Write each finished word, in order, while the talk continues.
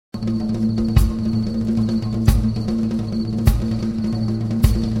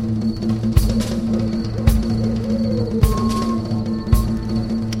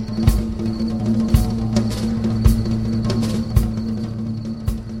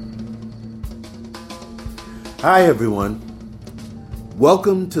Hi everyone.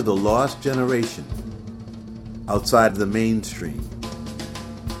 Welcome to the Lost Generation, outside of the mainstream.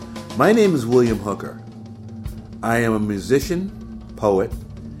 My name is William Hooker. I am a musician, poet,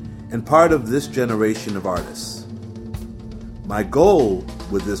 and part of this generation of artists. My goal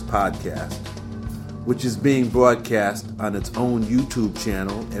with this podcast, which is being broadcast on its own YouTube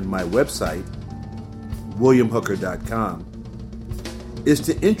channel and my website, williamhooker.com, is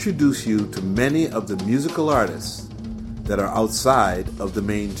to introduce you to many of the musical artists that are outside of the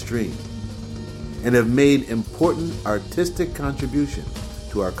mainstream and have made important artistic contributions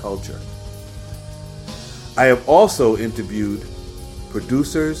to our culture. I have also interviewed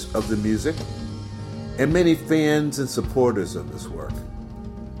producers of the music and many fans and supporters of this work.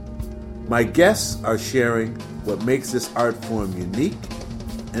 My guests are sharing what makes this art form unique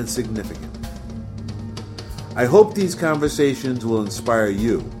and significant. I hope these conversations will inspire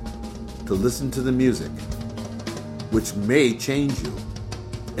you to listen to the music, which may change you,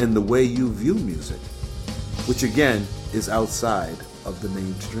 and the way you view music, which again is outside of the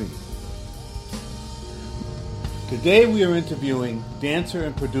mainstream. Today we are interviewing dancer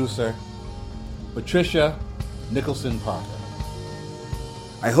and producer Patricia Nicholson Parker.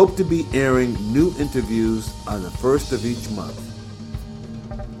 I hope to be airing new interviews on the first of each month.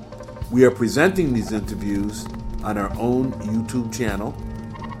 We are presenting these interviews on our own YouTube channel,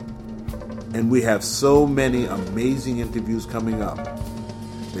 and we have so many amazing interviews coming up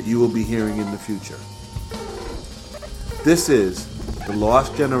that you will be hearing in the future. This is the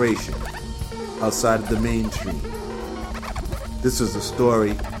Lost Generation, outside of the mainstream. This is a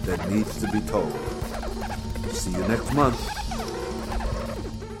story that needs to be told. See you next month.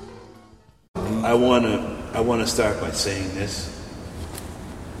 I want to start by saying this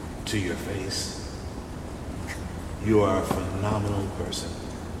to your face. You are a phenomenal person.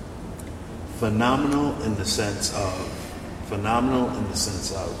 Phenomenal in the sense of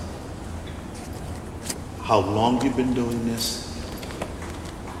how long you've been doing this.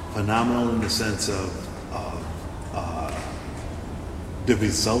 Phenomenal in the sense of the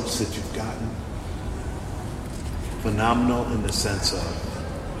results that you've gotten. Phenomenal in the sense of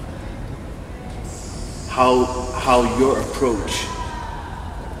how your approach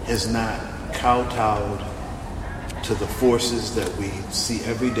has not kowtowed to the forces that we see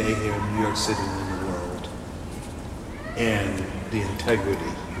every day here in New York City and in the world, and the integrity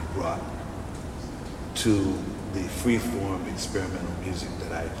you brought to the free-form experimental music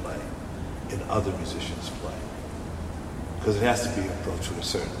that I play and other musicians play. Because it has to be approached with a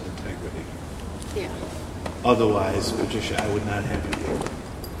certain integrity. Yeah. Otherwise, Patricia, I would not have you here.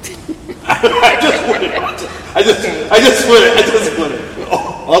 I just wouldn't.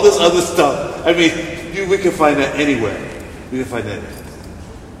 All this other stuff. I mean, we can find that anywhere.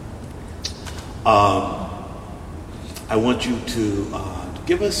 I want you to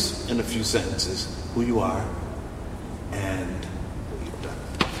give us, in a few sentences, who you are and what you've done.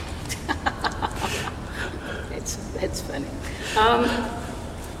 It's funny.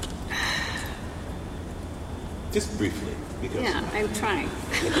 Just briefly. Because Yeah, I'm trying.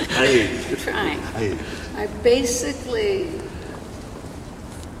 I hear you. I'm trying. I hear you. I basically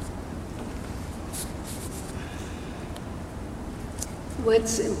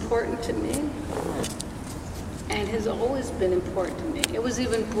what's important to me, and has always been important to me. It was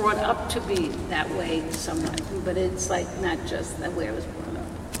even brought up to be that way somewhat, but it's like not just the way I was brought up.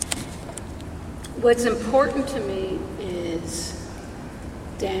 What's important to me is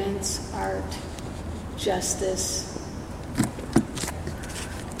dance, art, justice,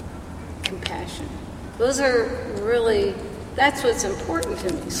 compassion. Those are really, that's what's important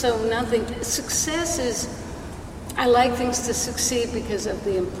to me. So success is, I like things to succeed because of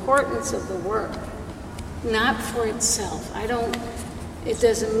the importance of the work, not for itself. It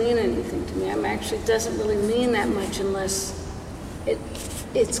doesn't mean anything to me. It doesn't really mean that much unless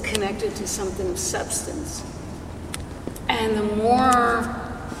it's connected to something of substance. And the more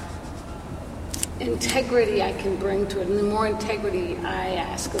integrity I can bring to it, and the more integrity I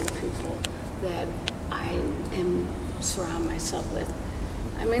ask of the people that I surround myself with.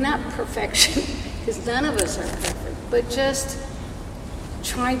 I mean, not perfection, because none of us are perfect, but just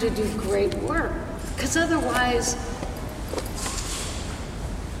trying to do great work. Because otherwise,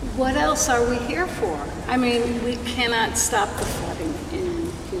 what else are we here for? I mean, we cannot stop the flooding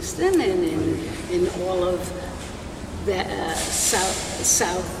in Houston and in all of the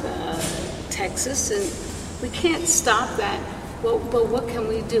South Texas, and we can't stop that. But what can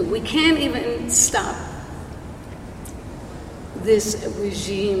we do? We can't even stop this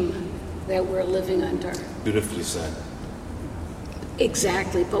regime that we're living under. Beautifully said.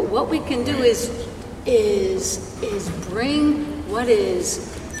 Exactly. But what we can do is is bring what is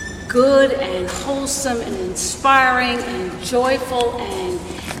good and wholesome and inspiring and joyful and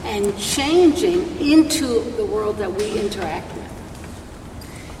changing into the world that we interact with.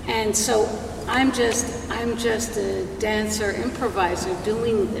 And so I'm just a dancer, improviser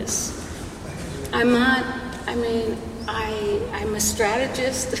doing this. I'm a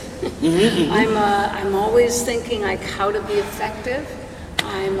strategist. I'm always thinking like how to be effective.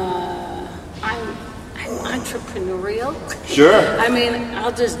 I'm entrepreneurial. Sure. I mean,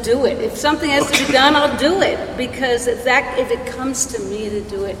 I'll just do it. If something has to be done, I'll do it, because if it comes to me to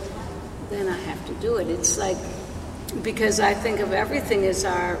do it, then I have to do it. It's like, because I think of everything as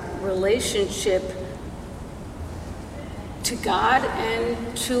our relationship to God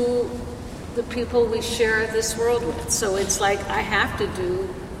and to the people we share this world with. So it's like I have to do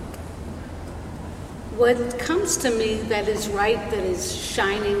what comes to me that is right, that is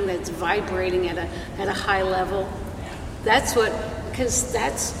shining, that's vibrating at a high level. That's what, because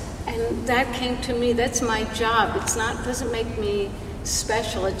that came to me. That's my job. Doesn't make me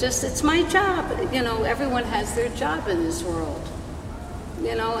special. It's my job. Everyone has their job in this world.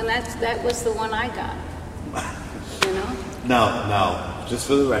 And that was the one I got. Now, just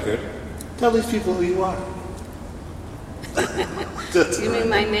for the record, tell these people who you are. You mean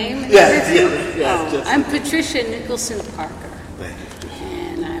my name? Yes. I'm Patricia Nicholson Parker. Thank you, Patricia.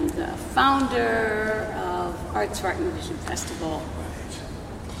 And I'm the founder of Arts for Art and Vision Festival. Right.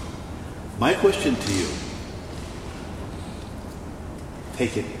 My question to you,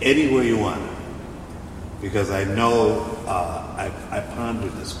 take it anywhere you want, because I know I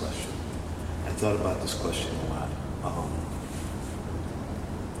pondered this question. I thought about this question a lot.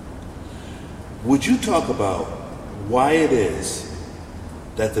 Would you talk about why it is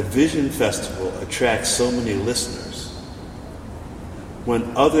that the Vision Festival attracts so many listeners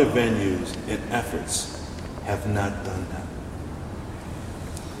when other venues and efforts have not done that?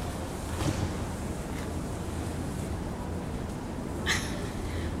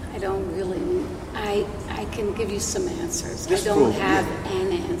 I don't really. I can give you some answers. Just I don't have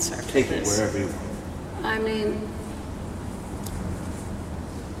an answer. Take it wherever you want. I mean,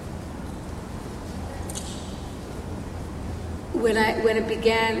 when it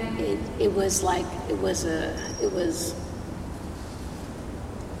began, it was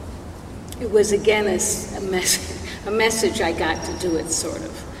again a message I got to do it, sort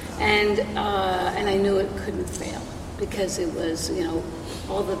of, and I knew it couldn't fail, because it was,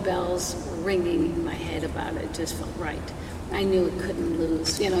 all the bells were ringing in my head about it. It just felt right. I knew it couldn't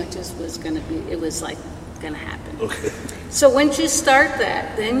lose. It just was going to be. It was like going to happen. Okay. So once you start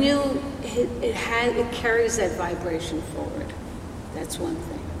that, then it carries that vibration forward. That's one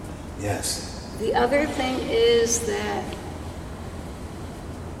thing. Yes. The other thing is that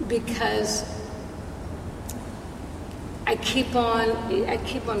because I keep on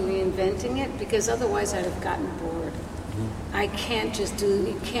reinventing it, because otherwise I'd have gotten bored. Mm-hmm. I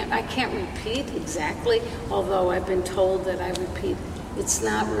can't repeat exactly, although I've been told that I repeat. It's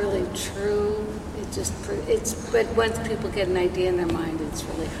not really true. But once people get an idea in their mind, it's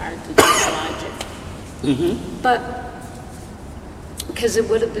really hard to dislodge it. Mm-hmm. But because it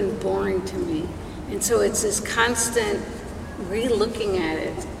would have been boring to me. And so it's this constant re-looking at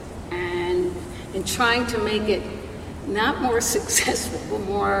it and trying to make it not more successful, but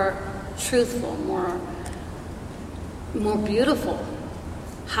more truthful, more beautiful.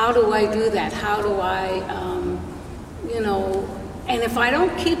 How do I do that? How do I, and if I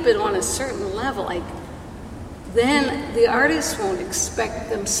don't keep it on a certain level, then the artists won't expect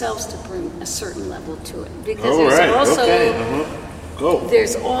themselves to bring a certain level to it. Because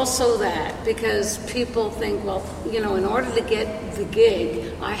there's also that, because people think, well, in order to get the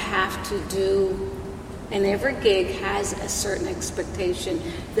gig, I have to do, and every gig has a certain expectation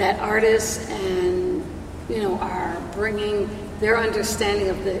that artists and, are bringing their understanding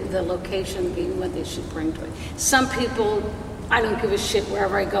of the location of the gig, what they should bring to it. Some people, I don't give a shit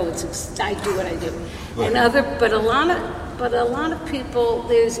wherever I go. I do what I do. Right. But a lot of people,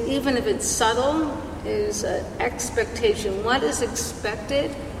 there's, even if it's subtle, is an expectation. What is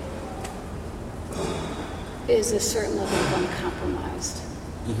expected is a certain level of uncompromised.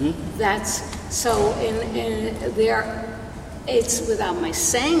 Mm-hmm. That's so. It's without my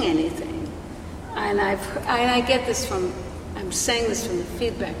saying anything, and I get this from. I'm saying this from the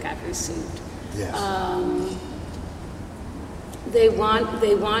feedback I've received. Yes. They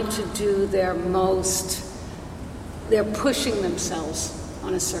want to do their most. They're pushing themselves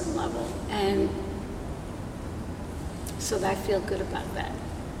on a certain level, and so I feel good about that.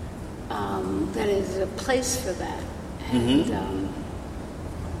 That is a place for that, and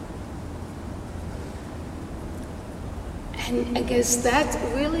And I guess that's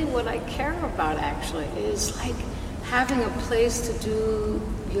really what I care about, actually, is like having a place to do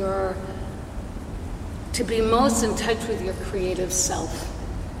to be most in touch with your creative self,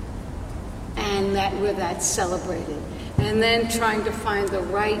 and that where that's celebrated. And then trying to find the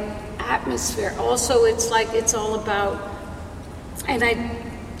right atmosphere. Also, it's like, it's all about, and I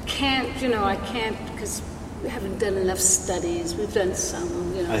can't, because we haven't done enough studies. We've done some,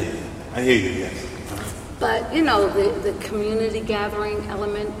 I hear you, yes. But, the community gathering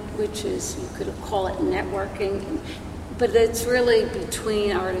element, which is, you could call it networking, but it's really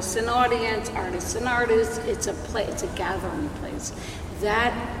between artists and audience, artists and artists. It's a gathering place.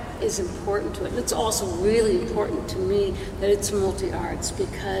 That is important to it. It's also really important to me that it's multi-arts,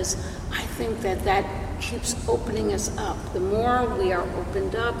 because I think that keeps opening us up. The more we are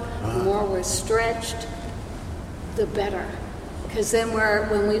opened up, the more we're stretched, the better. Because then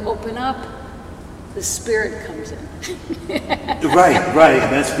when we open up, the spirit comes in. Right,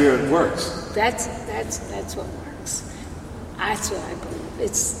 and that spirit works. That's what works. That's what I believe.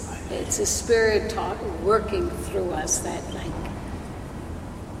 It's a spirit working through us that,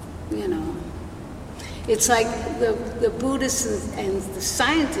 it's like the Buddhists and the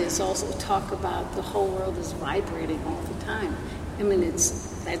scientists also talk about the whole world is vibrating all the time. I mean,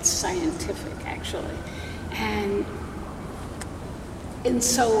 that's scientific, actually. And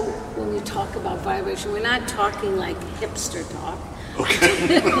so when we talk about vibration, we're not talking like hipster talk.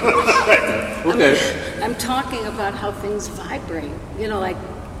 Okay. Okay. I'm talking about how things vibrate,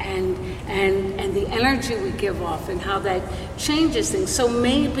 and the energy we give off and how that changes things. So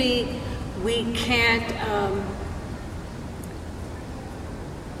maybe we can't,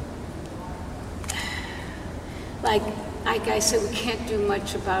 like I said, we can't do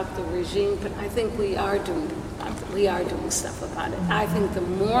much about the regime, but I think we are doing stuff about it. I think the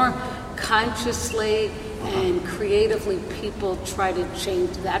more consciously and creatively people try to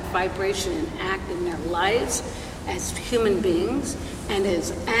change that vibration and act in their lives as human beings and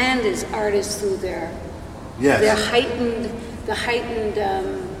as artists through their heightened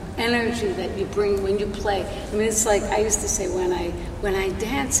energy that you bring when you play. I mean, it's like I used to say when I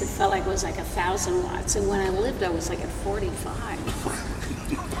danced, it felt like it was like 1,000 watts, and when I lived, I was like at 45.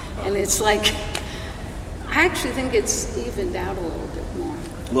 And it's like, I actually think it's evened out a little bit more.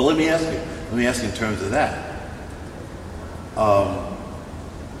 Well, let me ask you in terms of that.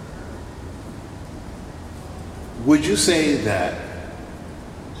 Would you say that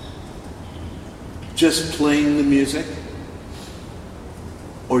just playing the music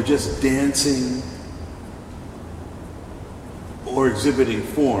or just dancing or exhibiting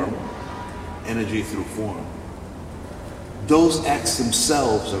form, energy through form, those acts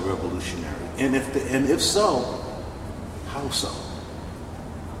themselves are revolutionary? And if so, how so?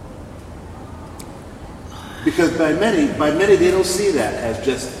 Because by many they don't see that as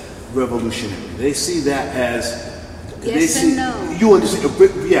just revolutionary. They see that as and no. You understand?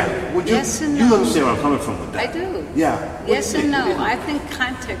 Yeah. Yes and no. You understand where I'm coming from with that? I do. Yeah. Yes and no. I think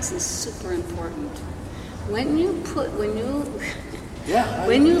context is super important. When you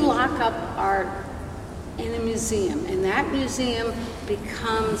lock up art in a museum, and that museum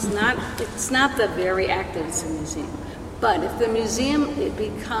becomes it's not the very act that it's a museum, but if the museum, it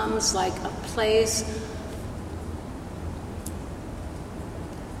becomes like a place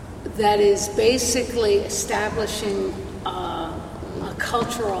that is basically establishing a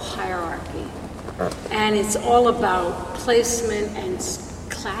cultural hierarchy, and it's all about placement and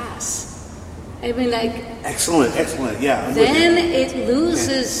class. I mean, like, excellent, yeah. Then it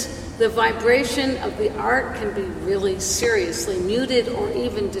loses the vibration of the art, can be really seriously muted or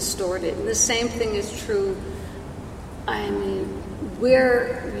even distorted. And the same thing is true, I mean,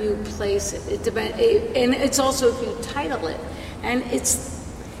 where you place it. It depends, and it's also if you title it, and it's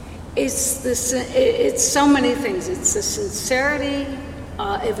so many things. It's the sincerity.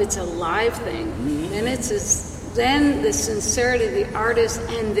 If it's a live thing, then the sincerity of the artist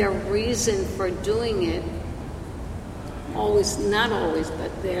and their reason for doing it. Not always,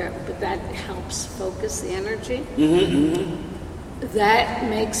 but that helps focus the energy. That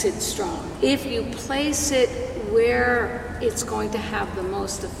makes it strong. If you place it where it's going to have the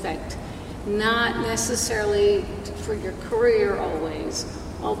most effect, not necessarily for your career always.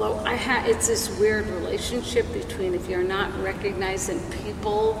 Although it's this weird relationship between if you're not recognized and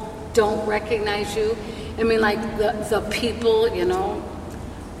people don't recognize you. I mean, like the people,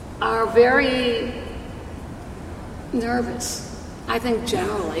 are very nervous. I think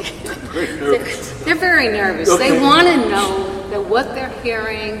generally. They're very nervous. Okay. They want to know that what they're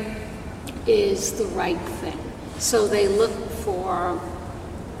hearing is the right thing. So they look for,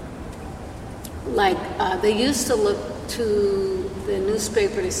 they used to look to the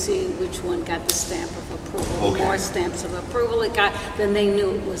newspaper to see which one got the stamp of approval. Okay. The more stamps of approval it got, then they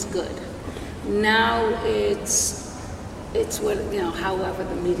knew it was good. Now it's what, however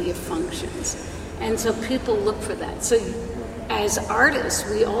the media functions. And so people look for that. So as artists,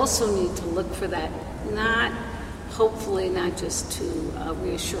 we also need to look for that, hopefully not just to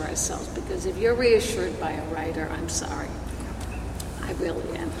reassure ourselves, because if you're reassured by a writer, I'm sorry. I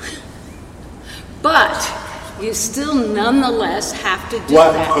really am. But you still nonetheless have to do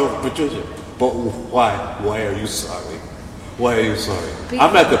that. Patricia, but why? Why are you sorry? Why are you sorry?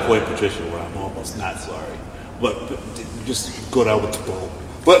 I'm at the point, Patricia, where I'm almost not sorry. But just go down with the flow.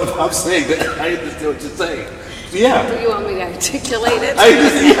 But I'm saying that I understand what you're saying. Yeah. Do you want me to articulate it?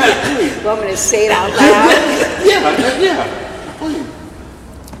 Please. You want me to say it out loud? Yeah. Please.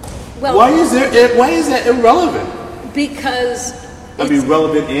 Well, why is that irrelevant? Because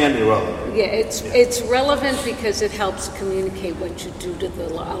relevant and irrelevant. Yeah, it's relevant because it helps communicate what you do to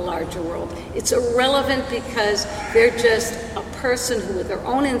a larger world. It's irrelevant because they're just a person with their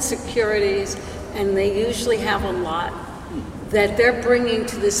own insecurities, and they usually have a lot that they're bringing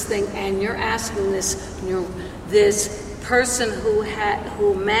to this thing, and you're asking this person who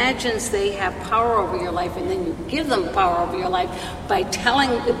imagines they have power over your life, and then you give them power over your life by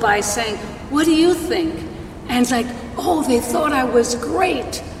saying, "What do you think?" And it's like, "Oh, they thought I was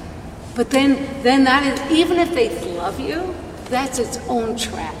great." But then that is, even if they love you, that's its own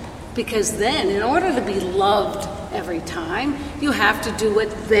trap. Because then, in order to be loved every time, you have to do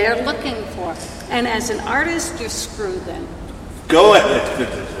what they're looking for. And as an artist, you're screwed then. Go ahead.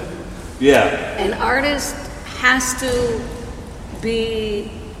 Yeah. An artist has to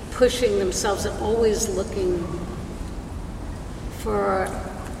be pushing themselves and always looking for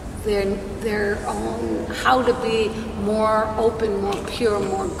their own, how to be more open, more pure,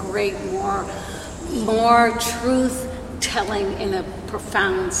 more great, more truth telling in a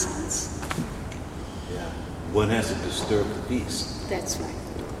profound sense. Yeah. One has to disturb the peace. That's right.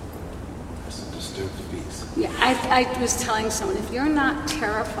 Has to disturb the peace. Yeah, I was telling someone, if you're not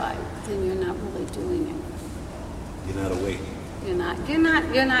terrified, then you're not really doing it. You're not awake.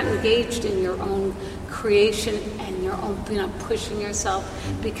 You're not engaged in your own creation and your own, pushing yourself,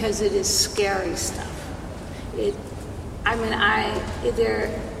 because it is scary stuff.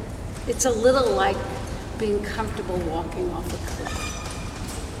 It's a little like being comfortable walking off a cliff.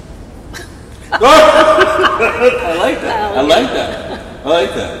 I like that.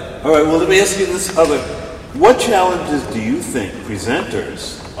 All right, well, let me ask you this what challenges do you think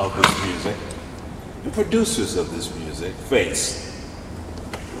presenters of this music and producers of this music face?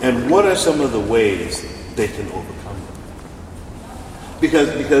 And what are some of the ways they can overcome them?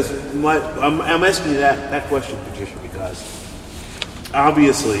 Because I'm asking you that question, Patricia, because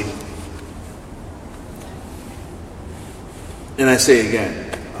obviously, and I say again,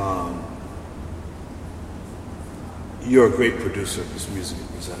 you're a great producer of this music and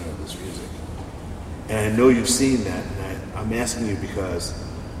presenter of this music. And I know you've seen that, and I'm asking you because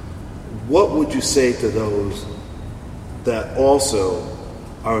what would you say to those that also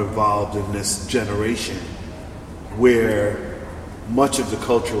are involved in this generation where much of the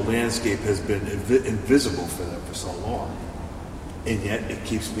cultural landscape has been invisible for them for so long, and yet it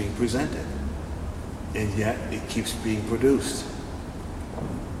keeps being presented, and yet it keeps being produced?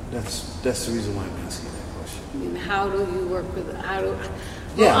 That's the reason why I'm asking that question. I mean, how do you work with it?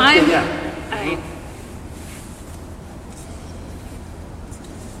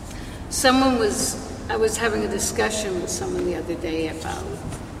 I was having a discussion with someone the other day about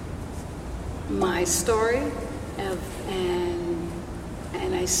my story, and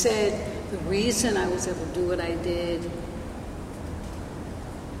I said the reason I was able to do what I did,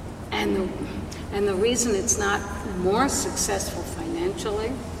 and the reason it's not more successful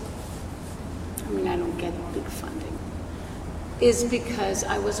financially, I mean, I don't get big funding, is because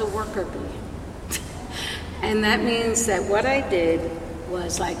I was a worker bee. And that means that what I did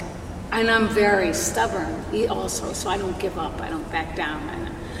was and I'm very stubborn also, so I don't give up, I don't back down.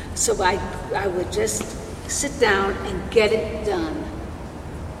 So I would just sit down and get it done.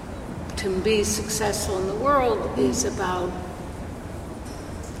 To be successful in the world is about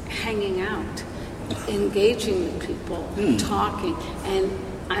hanging out, engaging with people, talking. And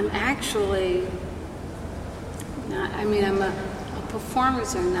I'm actually not,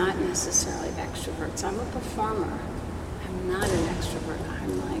 performers are not necessarily extroverts. I'm a performer. I'm not an extrovert.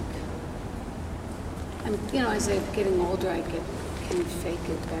 As I'm getting older, I can fake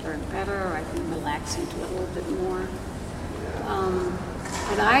it better and better. I can relax into it a little bit more.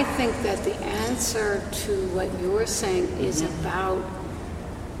 But I think that the answer to what you're saying is about,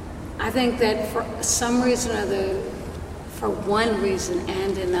 I think that for some reason or other, for one reason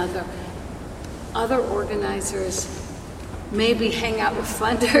and another. Other organizers maybe hang out with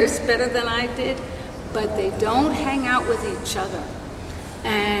funders better than I did, but they don't hang out with each other.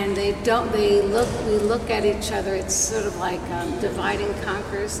 And we look at each other, it's sort of like divide and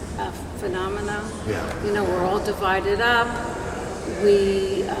conquers phenomenon. Yeah. You know, we're all divided up.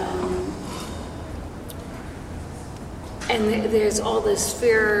 And there's all this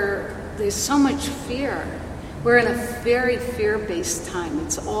fear, there's so much fear. We're in a very fear-based time.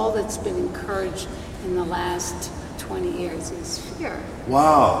 It's all that's been encouraged in the last 20 years is fear.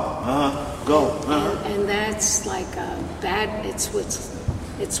 Wow. Go. And that's like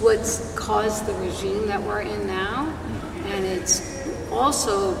it's what's caused the regime that we're in now, and it's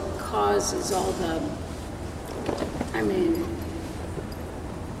also causes all the,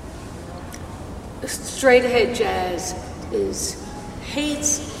 straight ahead jazz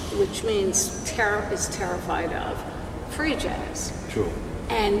hates, which means is terrified of free jazz. True.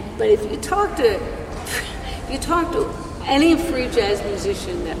 But if you talk to any free jazz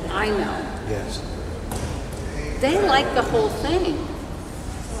musician that I know, Yes. they like the whole thing.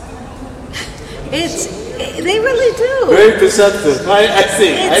 They really do. Very perceptive. I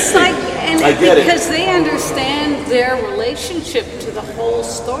see. It's I get it. because they understand their relationship to the whole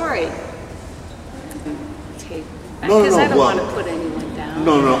story. Because I don't want to put anyone down.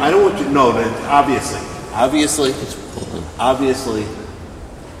 No, I don't want you. No, obviously,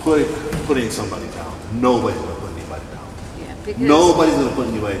 putting somebody down. Nobody's gonna put anybody down. Yeah, because Nobody's gonna put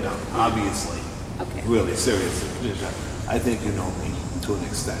anybody down. Obviously. Okay. Really, seriously. I think you know me to an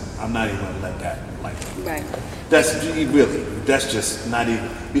extent. I'm not even gonna let that Right. That's just not even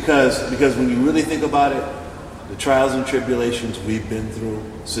because when you really think about it, the trials and tribulations we've been through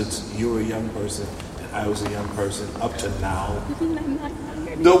since you were a young person and I was a young person up to now.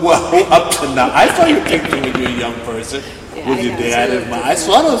 No, well, up to now. I saw your picture when you were a young person with your dad and mom. I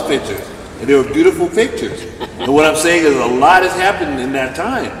saw those pictures, and they were beautiful pictures. And what I'm saying is a lot has happened in that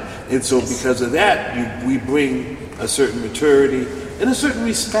time, and so because of that, we bring a certain maturity and a certain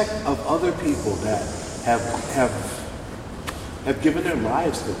respect of other people that have given their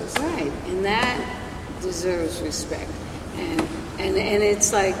lives to this. Right, and that deserves respect. And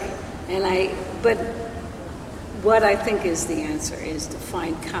it's like, but what I think is the answer is to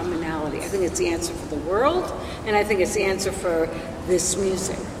find commonality. I think it's the answer for the world, and I think it's the answer for this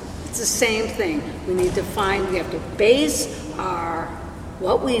music. It's the same thing. We have to base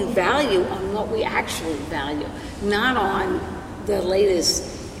what we value on what we actually value, not on the latest,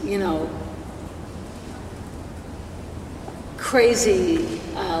 crazy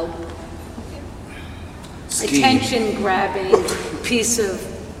attention-grabbing piece of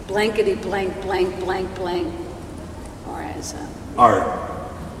blankety blank blank blank blank, or as art.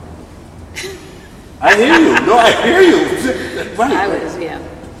 I hear you. No, I hear you. Right.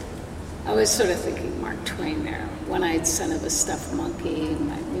 I was sort of thinking Mark Twain there, One-Eyed Son of a Stuffed Monkey,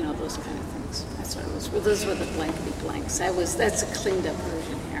 and those kind of things. That's what it was. Well, those were the blankety blanks. That's a cleaned up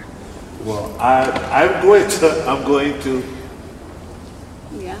version here. Well, I'm going to.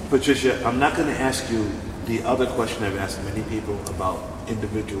 Yeah. Patricia, I'm not going to ask you the other question I've asked many people about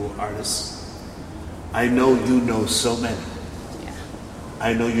individual artists. I know you know so many. Yeah.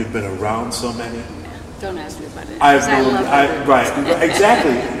 I know you've been around so many. Yeah. Don't ask me about it.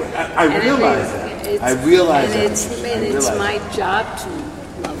 Exactly. I realize that. I realize that. It's my job to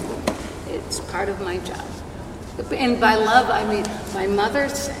love them. It's part of my job. And by love, I mean, my mother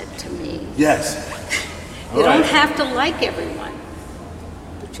said to me, yes. You don't have to like everyone,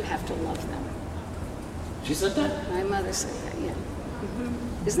 but you have to love them. She said that? My mother said that, yeah.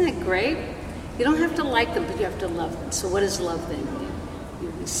 Mm-hmm. Isn't that great? You don't have to like them, but you have to love them. So what does love then mean?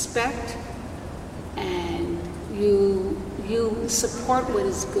 You respect and you support what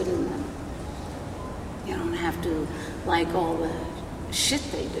is good in them. You don't have to like all the shit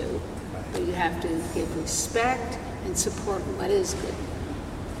they do, but you have to give respect and support what is good.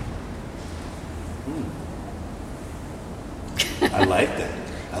 I like that.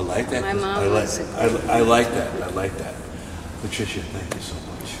 I like that. My mom I like that. Patricia, thank you so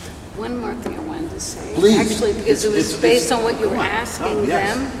much. One more thing I wanted to say. Please. Actually, because it was based on what you were asking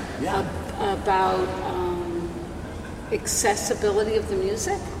them Yeah. about accessibility of the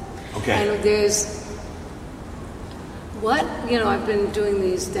music. Okay. And I've been doing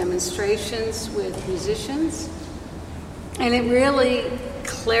these demonstrations with musicians, and it really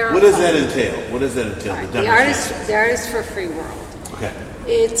clarifies. What does that entail? Right. The Artists for Free World. Okay.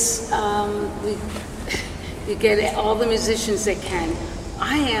 It's you get all the musicians that can.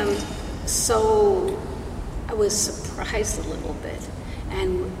 I was surprised a little bit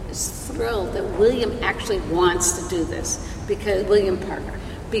and was thrilled that William actually wants to do this. because William Parker,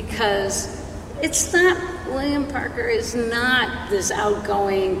 because it's not, William Parker is not this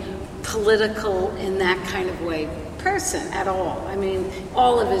outgoing, political in that kind of way person at all. I mean,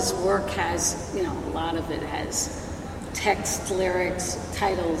 all of his work has, a lot of it has text, lyrics,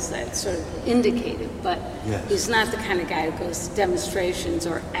 titles that sort of indicate it, but he's not the kind of guy who goes to demonstrations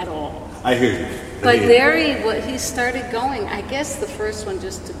or at all. I hear you. But he started going, I guess the first one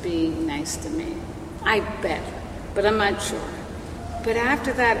just to be nice to me. I bet, but I'm not sure. But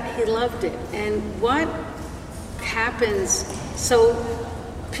after that, he loved it. And what happens, so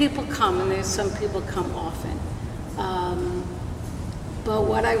people come, and there's some people come often. But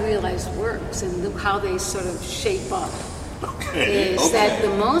what I realized works, and how they sort of shape up, is that the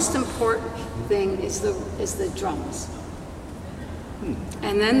most important thing is the drums.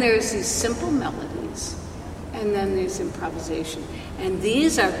 And then there's these simple melodies, and then there's improvisation. And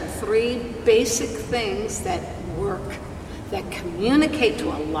these are three basic things that work, that communicate to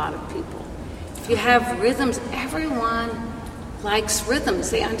a lot of people. If you have rhythms, everyone likes rhythms.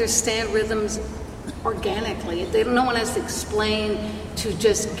 They understand rhythms organically. No one has to explain to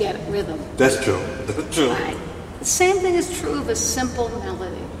just get rhythm. That's true. That's true. Right. The same thing is true of a simple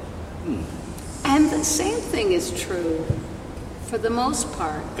melody. And the same thing is true, for the most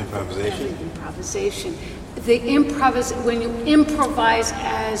part, improvisation. When you improvise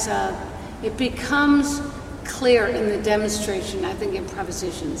it becomes clear in the demonstration. I think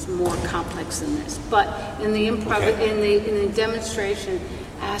improvisation is more complex than this, but in the in the demonstration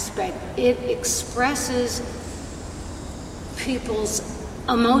aspect, it expresses people's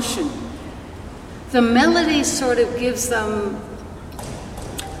emotion. The melody sort of gives them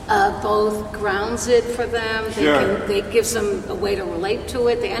both grounds it for them. They gives them a way to relate to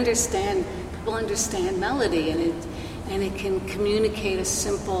it. People understand melody, and it can communicate a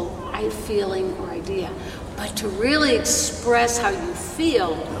simple feeling or idea. But to really express how you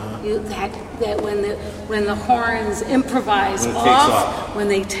feel, that when the horns improvise when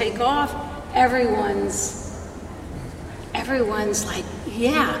they take off, everyone's like,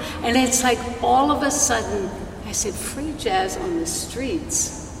 yeah. And it's like all of a sudden, I said, free jazz on the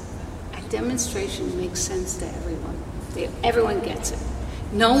streets. A demonstration makes sense to everyone. Everyone gets it.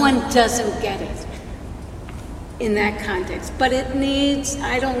 No one doesn't get it in that context. But it needs,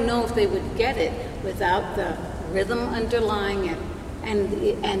 I don't know if they would get it without the rhythm underlying it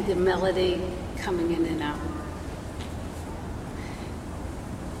and the melody coming in and out.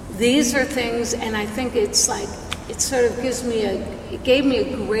 These are things, and I think it's like, it sort of it gave me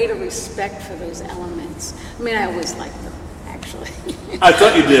a greater respect for those elements. I mean, I always liked them, actually. I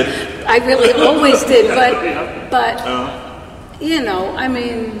thought you did. I really always did, but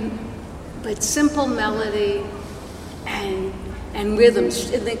but simple melody and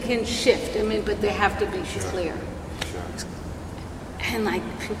rhythms, they can shift. But they have to be clear. Sure. And like,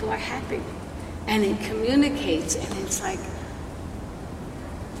 people are happy, and it communicates, and it's like,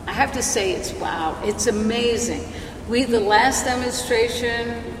 I have to say, it's amazing. The last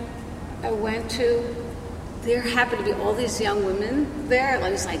demonstration I went to, there happened to be all these young women there. It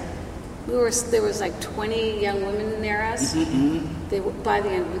was like, there was like 20 young women near us. Mm-hmm. By the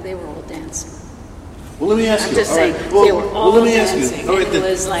end, they were all dancing. Well, let me ask you. Just saying, they were all dancing. All right, it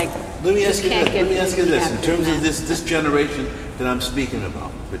was like, let me ask you this. In terms of this generation that I'm speaking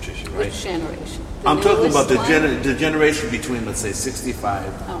about, Patricia, right? Which generation? I'm talking about the generation between, let's say,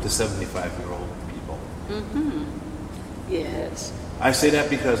 65 to 75-year-old people. Mm-hmm. Yes. I say that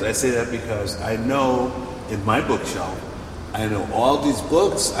because I know in my bookshelf, I know all these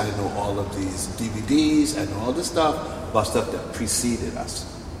books, I know all of these DVDs, I know all this stuff about stuff that preceded us.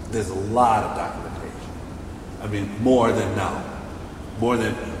 There's a lot of documentation. More than now. More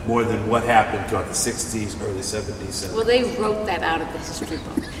than what happened throughout the 60s, early 70s. 70s. Well, they wrote that out of the history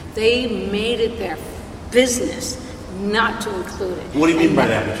book. They made it their business not to include it. What do you mean by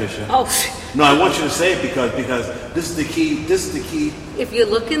that, Patricia? No, I want you to say it because this is the key. This is the key. If you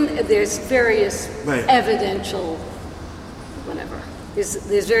look there's various evidential, whatever.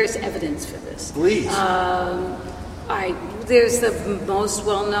 There's various evidence for this. Please. There's the most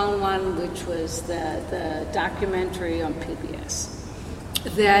well-known one, which was the documentary on PBS.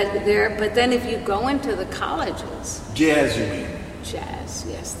 But then if you go into the colleges, jazz, you mean? Jazz,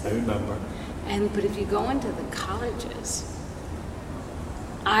 yes. I remember. But if you go into the colleges,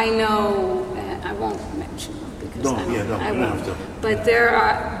 I know, I won't mention them because I won't.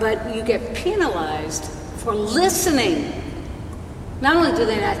 But you get penalized for listening. Not only do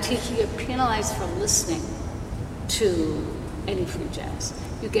they not teach, you get penalized for listening to any free jazz.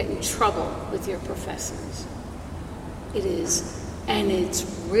 You get in trouble with your professors. It is, and it's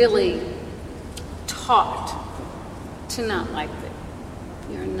really taught to not like it.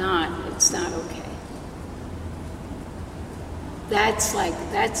 It's not okay.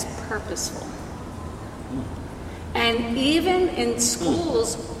 That's purposeful. And even in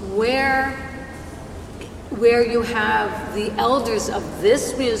schools where you have the elders of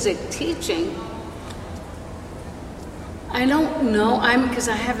this music teaching, I don't know, because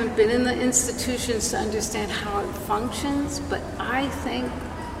I haven't been in the institutions to understand how it functions, but I think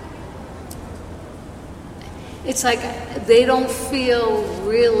it's like they don't feel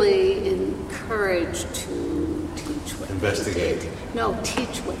really encouraged to teach what investigate. They did. No,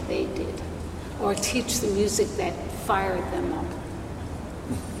 teach what they did, or teach the music that fired them up.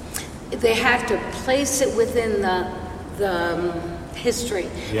 They have to place it within the history.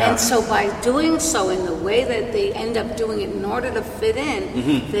 Yeah. And so by doing so in the way that they end up doing it in order to fit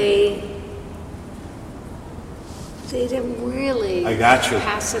in, they didn't really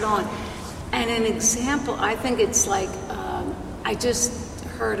pass it on. And an example, I think it's like, I just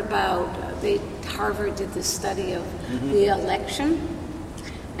heard about, Harvard did this study of the election,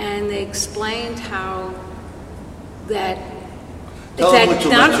 and they explained how that... Tell them which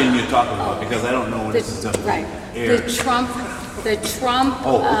election you're talking about, because I don't know when this is going to be aired. The Trump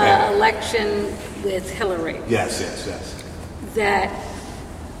election with Hillary. Yes. That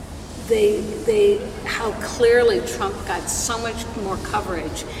how clearly Trump got so much more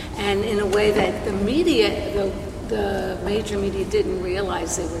coverage, and in a way that the media, the major media didn't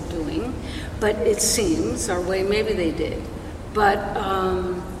realize they were doing, but it seems, or maybe they did, but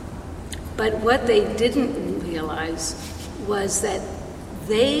what they didn't realize was that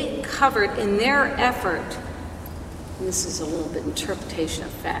they covered in their effort, and this is a little bit interpretation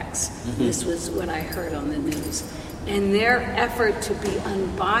of facts, this was what I heard on the news, in their effort to be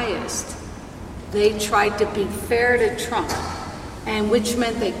unbiased, they tried to be fair to Trump, and which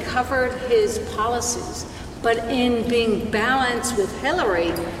meant they covered his policies. But in being balanced with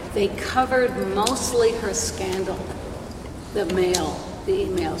Hillary, they covered mostly her scandal, the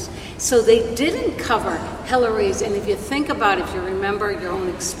emails. So they didn't cover Hillary's, and if you think about it, if you remember your own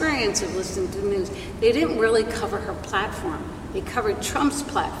experience of listening to the news, they didn't really cover her platform. They covered Trump's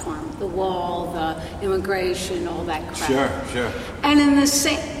platform, the wall, the immigration, all that crap. Sure. And in the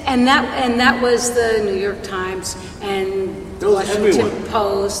same, and that was the New York Times and the Washington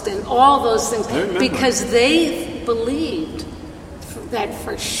Post and all those things, because they believed that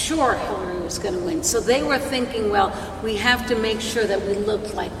for sure Hillary was going to win. So they were thinking, well, we have to make sure that we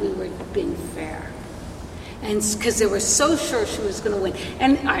looked like we were being fair. And because they were so sure she was going to win.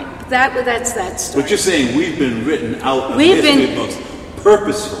 And that's that story. But you're saying we've been written out of history books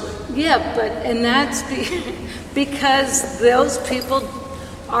purposefully. Yeah, and that's because those people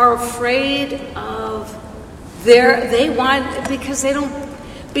are afraid of because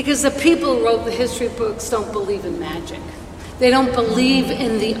the people who wrote the history books don't believe in magic. They don't believe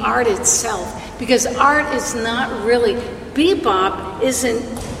in the art itself, because art is not really, bebop isn't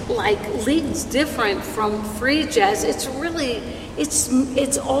like leagues different from free jazz. It's really,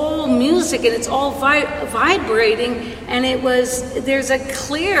 it's all music, and it's all vibrating, and there's a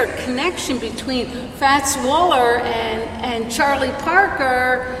clear connection between Fats Waller and Charlie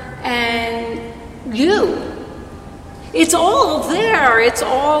Parker and you. It's all there,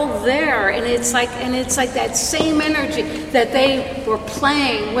 and it's like that same energy that they were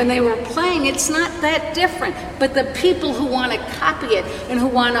playing when they were playing. It's not that different, but the people who want to copy it and who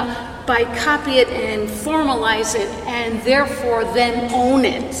want to copy it and formalize it and therefore then own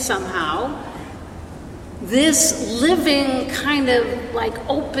it somehow, this living kind of like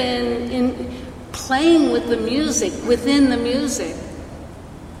open in playing with the music, within the music,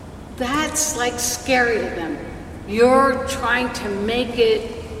 that's like scary to them. You're trying to make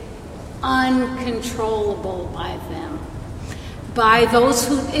it uncontrollable by them. By those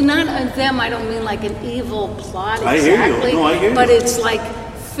who, and not them, I don't mean like an evil plot exactly. I hear you. But it's like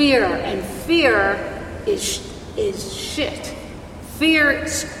fear, and fear is shit. Fear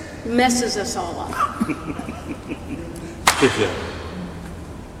messes us all up.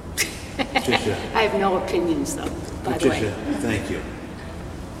 Patricia. I have no opinions though, by the way. Patricia, thank you.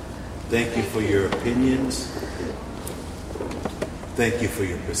 Thank you for your opinions. Thank you for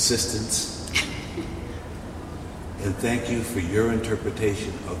your persistence. And thank you for your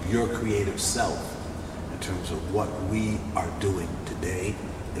interpretation of your creative self in terms of what we are doing today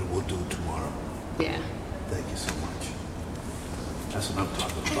and will do tomorrow. Yeah. Thank you so much. That's what I'm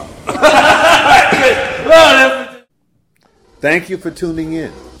talking about. Thank you for tuning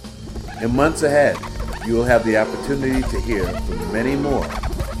in. In months ahead, you will have the opportunity to hear from many more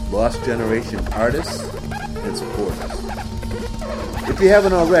Lost Generation artists and supporters. If you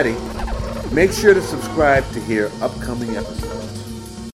haven't already, Make sure to subscribe to hear upcoming episodes.